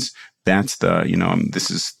that sense, that's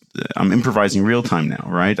I'm improvising real time now,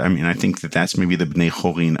 right? I mean, I think that's maybe the Bnei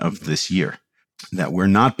Chorin of this year. That we're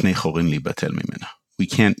not Bnei Chorin libatel mimena. We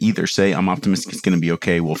can't either say, I'm optimistic it's going to be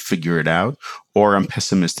okay, we'll figure it out, or I'm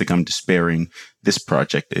pessimistic, I'm despairing, this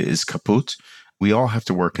project is kaput. We all have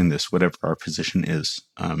to work in this, whatever our position is,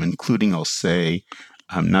 including, I'll say,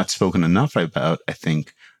 not spoken enough about, I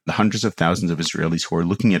think, the hundreds of thousands of Israelis who are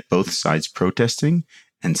looking at both sides protesting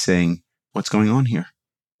and saying, what's going on here?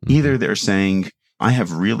 Mm-hmm. Either they're saying, I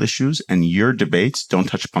have real issues and your debates don't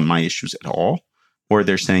touch upon my issues at all. Or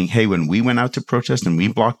they're saying, hey, when we went out to protest and we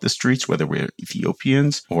blocked the streets, whether we're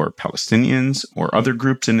Ethiopians or Palestinians or other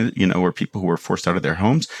groups or people who were forced out of their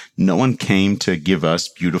homes, no one came to give us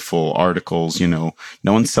beautiful articles. No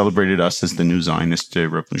one celebrated us as the new Zionist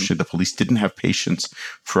revolution. The police didn't have patience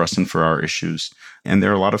for us and for our issues. And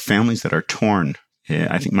there are a lot of families that are torn.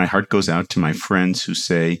 I think my heart goes out to my friends who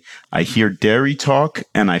say, I hear Dairy talk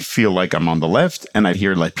and I feel like I'm on the left, and I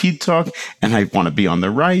hear Lapid talk and I want to be on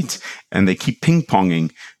the right. And they keep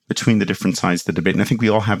ping-ponging between the different sides of the debate. And I think we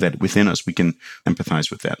all have that within us. We can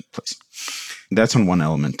empathize with that place. That's on one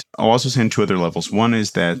element. I'll also say on two other levels. One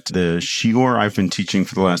is that the shiur I've been teaching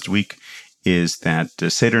for the last week is that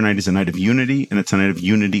Seder night is a night of unity, and it's a night of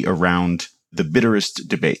unity around the bitterest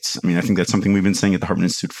debates. I mean, I think that's something we've been saying at the Hartman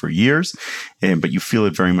Institute for years, but you feel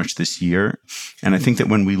it very much this year. And I think that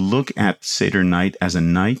when we look at Seder night as a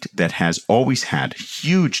night that has always had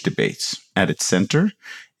huge debates at its center,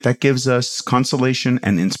 that gives us consolation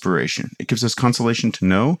and inspiration. It gives us consolation to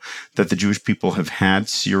know that the Jewish people have had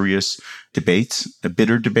serious debates,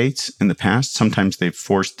 bitter debates in the past. Sometimes they've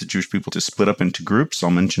forced the Jewish people to split up into groups. I'll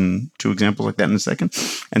mention 2 examples like that in a second.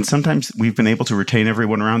 And sometimes we've been able to retain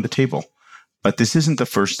everyone around the table. But this isn't the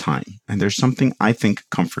first time. And there's something, I think,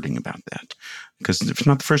 comforting about that. Because if it's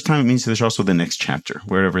not the first time, it means there's also the next chapter,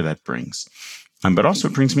 wherever that brings. But also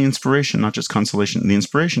it brings me inspiration, not just consolation, the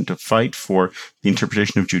inspiration to fight for the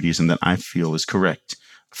interpretation of Judaism that I feel is correct.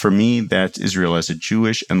 For me, that's Israel as a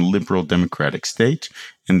Jewish and liberal democratic state.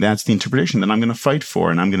 And that's the interpretation that I'm going to fight for.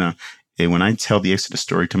 And I'm going to, when I tell the Exodus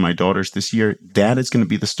story to my daughters this year, that is going to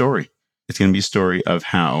be the story. It's going to be a story of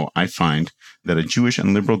how I find that a Jewish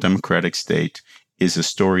and liberal democratic state is a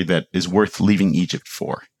story that is worth leaving Egypt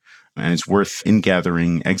for. And it's worth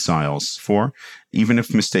ingathering exiles for, even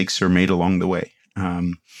if mistakes are made along the way.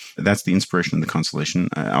 That's the inspiration and the consolation.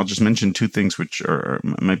 I'll just mention 2 things which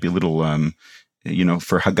might be a little,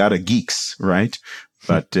 for Haggadah geeks, right?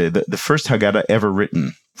 But the first Haggadah ever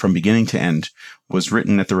written from beginning to end was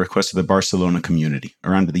written at the request of the Barcelona community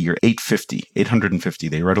around the year 850.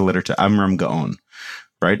 They wrote a letter to Amram Gaon,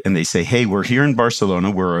 right? And they say, hey, we're here in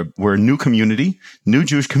Barcelona. We're a new community, new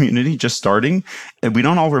Jewish community, just starting. And we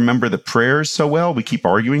don't all remember the prayers so well. We keep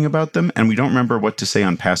arguing about them, and we don't remember what to say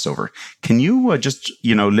on Passover. Can you just,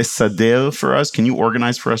 les Seder for us? Can you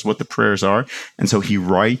organize for us what the prayers are? And so he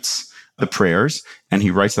writes the prayers, and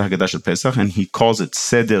he writes the Haggadah Shel Pesach, and he calls it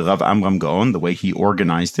Seder Rav Amram Gaon, the way he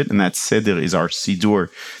organized it. And that Seder is our Sidur.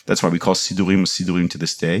 That's why we call Sidurim to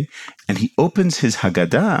this day. And he opens his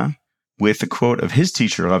Haggadah with a quote of his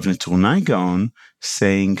teacher, Rav Neturnai Gaon,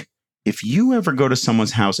 saying, if you ever go to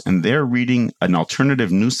someone's house and they're reading an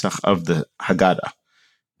alternative nusach of the Haggadah,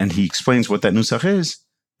 and he explains what that nusach is,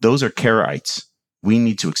 those are Karaites. We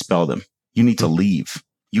need to expel them. You need to leave.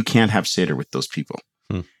 You can't have Seder with those people.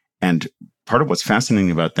 And part of what's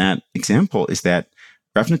fascinating about that example is that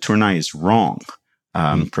Rav Neturnai is wrong.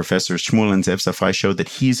 Professor Shmuel and Zev Safai showed that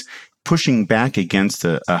he's pushing back against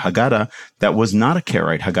a Haggadah that was not a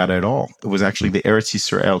Karaite Haggadah at all. It was actually the Eretz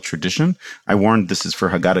Yisrael tradition. I warned this is for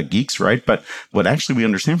Haggadah geeks, right? But what actually we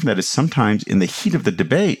understand from that is sometimes in the heat of the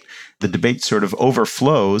debate sort of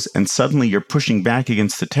overflows, and suddenly you're pushing back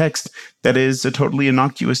against the text that is a totally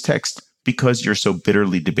innocuous text because you're so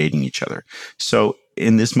bitterly debating each other. So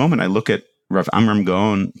in this moment, I look at Rav Amram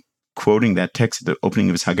Gaon quoting that text at the opening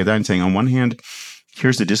of his Haggadah and saying, on one hand,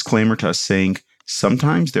 here's a disclaimer to us saying,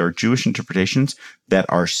 sometimes there are Jewish interpretations that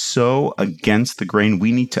are so against the grain,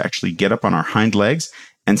 we need to actually get up on our hind legs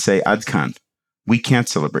and say, Ad Kan, we can't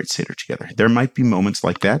celebrate Seder together. There might be moments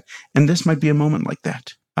like that, and this might be a moment like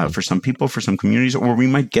that. For some people, for some communities, or we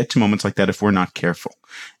might get to moments like that if we're not careful.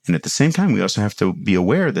 And at the same time, we also have to be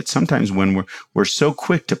aware that sometimes when we're so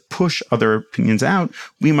quick to push other opinions out,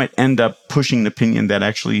 we might end up pushing an opinion that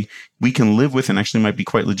actually we can live with and actually might be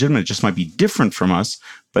quite legitimate. It just might be different from us,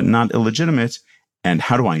 but not illegitimate. And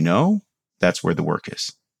how do I know? That's where the work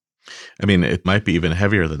is. I mean, it might be even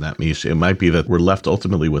heavier than that, Mish. It might be that we're left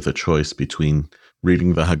ultimately with a choice between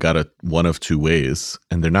reading the Haggadah one of 2 ways,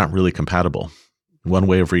 and they're not really compatible. One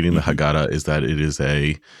way of reading the Haggadah is that it is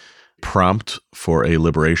a prompt for a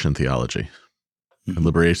liberation theology. And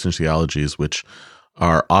liberation theologies which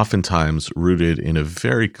are oftentimes rooted in a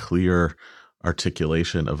very clear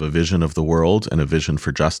articulation of a vision of the world and a vision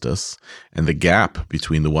for justice, and the gap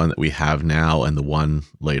between the one that we have now and the one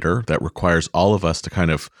later that requires all of us to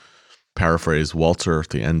kind of paraphrase Walter at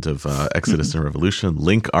the end of Exodus and Revolution,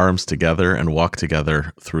 link arms together and walk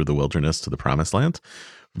together through the wilderness to the promised land,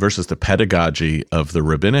 versus the pedagogy of the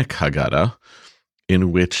rabbinic Haggadah,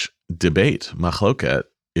 in which debate, machloket,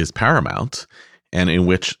 is paramount, and in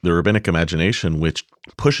which the rabbinic imagination, which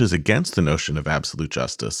pushes against the notion of absolute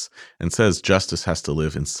justice and says justice has to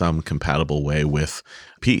live in some compatible way with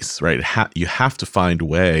peace, right? You have to find a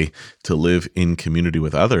way to live in community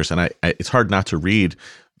with others. And it's hard not to read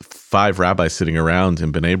 5 rabbis sitting around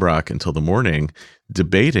in Bnei Brak until the morning,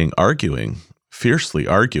 debating, arguing, fiercely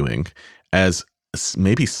arguing, as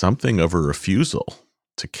maybe something of a refusal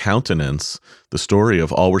to countenance the story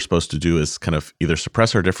of all we're supposed to do is kind of either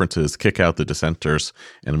suppress our differences, kick out the dissenters,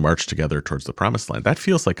 and march together towards the promised land. That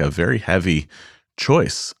feels like a very heavy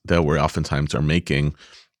choice that we oftentimes are making,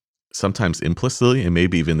 sometimes implicitly and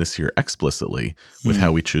maybe even this year explicitly, with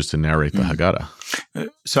how we choose to narrate the Haggadah.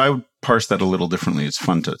 So parse that a little differently. It's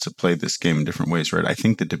fun to play this game in different ways, right? I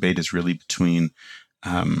think the debate is really between,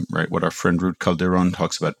 right, what our friend Ruth Calderon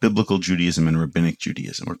talks about, biblical Judaism and rabbinic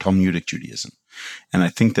Judaism or Talmudic Judaism. And I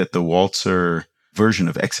think that the Walzer version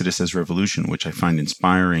of Exodus as revolution, which I find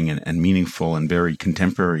inspiring and meaningful and very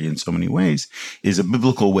contemporary in so many ways, is a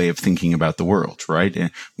biblical way of thinking about the world, right?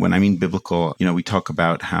 And when I mean biblical, we talk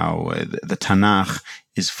about how the Tanakh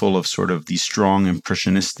is full of sort of these strong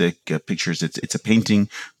impressionistic pictures. It's a painting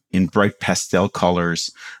in bright pastel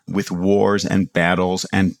colors with wars and battles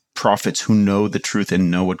and prophets who know the truth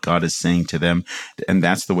and know what God is saying to them. And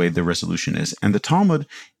that's the way the resolution is. And the Talmud,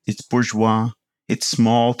 it's bourgeois, it's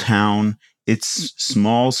small town, it's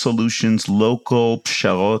small solutions, local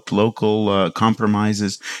psharot, local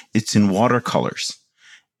compromises. It's in watercolors.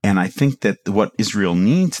 And I think that what Israel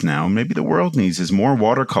needs now, maybe the world needs, is more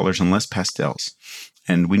watercolors and less pastels.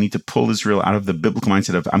 And we need to pull Israel out of the biblical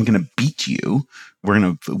mindset of, I'm going to beat you. We're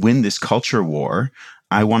going to win this culture war.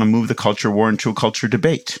 I want to move the culture war into a culture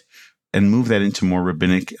debate and move that into more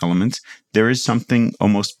rabbinic elements. There is something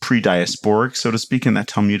almost pre-diasporic, so to speak, in that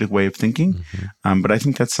Talmudic way of thinking. Mm-hmm. But I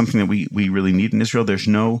think that's something that we really need in Israel.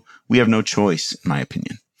 We have no choice, in my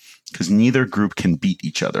opinion, because neither group can beat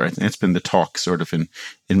each other. I think that's been the talk sort of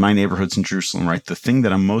in my neighborhoods in Jerusalem, right? The thing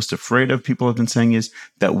that I'm most afraid of, people have been saying, is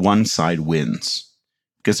that one side wins.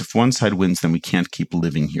 Because if one side wins, then we can't keep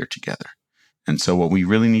living here together. And so what we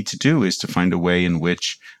really need to do is to find a way in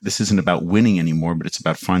which this isn't about winning anymore, but it's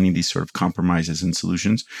about finding these sort of compromises and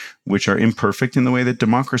solutions, which are imperfect in the way that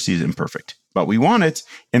democracy is imperfect. But we want it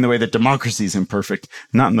in the way that democracy is imperfect,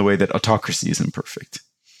 not in the way that autocracy is imperfect.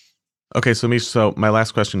 Okay, so Mish, my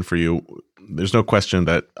last question for you, there's no question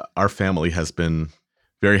that our family has been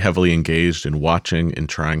very heavily engaged in watching and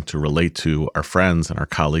trying to relate to our friends and our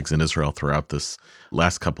colleagues in Israel throughout this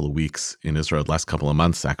last couple of weeks in Israel, last couple of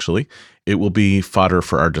months, actually. It will be fodder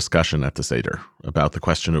for our discussion at the Seder about the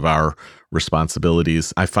question of our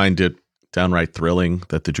responsibilities. I find it downright thrilling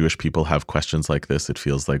that the Jewish people have questions like this. It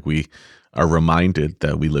feels like we are reminded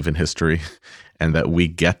that we live in history and that we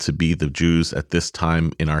get to be the Jews at this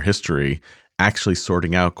time in our history, actually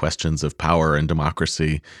sorting out questions of power and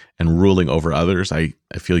democracy and ruling over others. I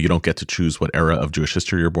feel you don't get to choose what era of Jewish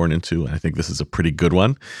history you're born into, and I think this is a pretty good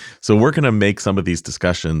one. So we're going to make some of these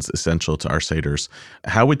discussions essential to our Seders.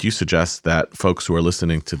 How would you suggest that folks who are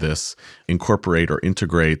listening to this incorporate or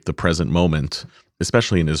integrate the present moment,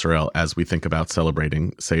 especially in Israel, as we think about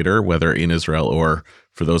celebrating Seder, whether in Israel or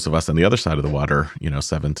for those of us on the other side of the water,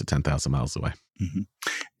 7,000 to 10,000 miles away? Mm-hmm.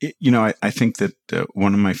 I think that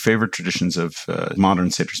one of my favorite traditions of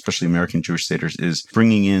modern Seder, especially American Jewish Seders, is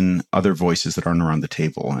bringing in other voices that aren't around the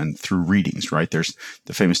table and through readings, right? There's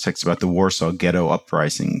the famous text about the Warsaw Ghetto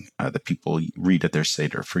Uprising that people read at their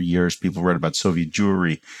Seder. For years, people read about Soviet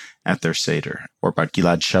Jewry at their Seder, or about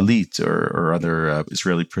Gilad Shalit or other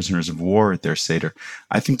Israeli prisoners of war at their Seder.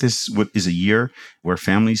 I think this is a year where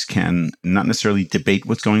families can not necessarily debate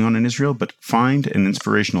what's going on in Israel, but find an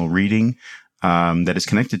inspirational reading that is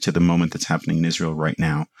connected to the moment that's happening in Israel right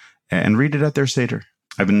now, and read it at their Seder.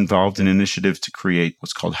 I've been involved in an initiative to create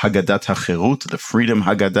what's called Haggadat HaCherut, the Freedom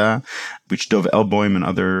Haggadah, which Dov Elboim and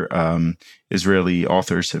other Israeli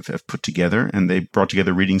authors have put together. And they brought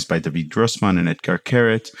together readings by David Grossman and Edgar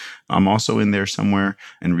Keret. I'm also in there somewhere,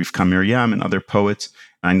 and Rivka Miriam and other poets.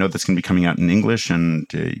 I know that's going to be coming out in English, and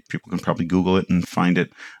people can probably Google it and find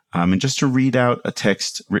it. And just to read out a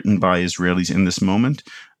text written by Israelis in this moment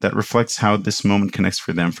that reflects how this moment connects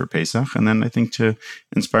for them for Pesach. And then I think to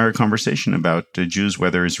inspire a conversation about Jews,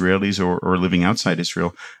 whether Israelis or living outside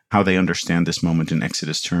Israel, how they understand this moment in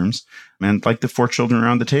Exodus terms. And like the four children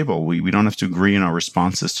around the table, we don't have to agree in our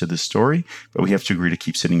responses to this story, but we have to agree to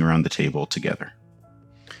keep sitting around the table together.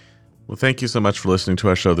 Well, thank you so much for listening to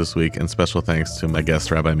our show this week, and special thanks to my guest,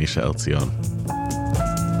 Rabbi Misha Elzion.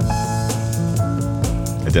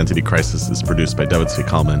 Identity Crisis is produced by David Zvi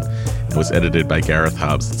Kalman and was edited by Gareth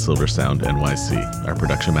Hobbs at Silver Sound NYC. Our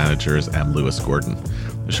production manager is M. Lewis Gordon.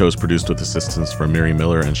 The show is produced with assistance from Miri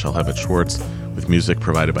Miller and Shalhevet Schwartz, with music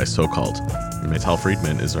provided by So-Called. And Meital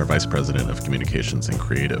Friedman is our Vice President of Communications and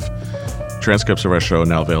Creative. Transcripts of our show are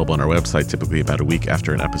now available on our website, typically about a week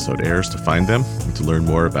after an episode airs. To find them and to learn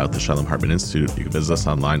more about the Shalom Hartman Institute, you can visit us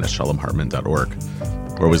online at shalomhartman.org.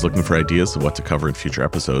 We're always looking for ideas of what to cover in future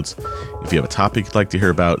episodes. If you have a topic you'd like to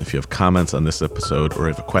hear about, if you have comments on this episode, or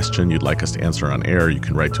if a question you'd like us to answer on air, you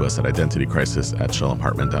can write to us at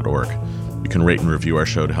identitycrisis@shalomhartman.org. You can rate and review our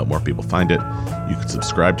show to help more people find it. You can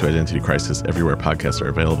subscribe to Identity Crisis everywhere podcasts are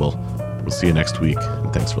available. We'll see you next week,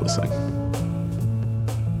 and thanks for listening.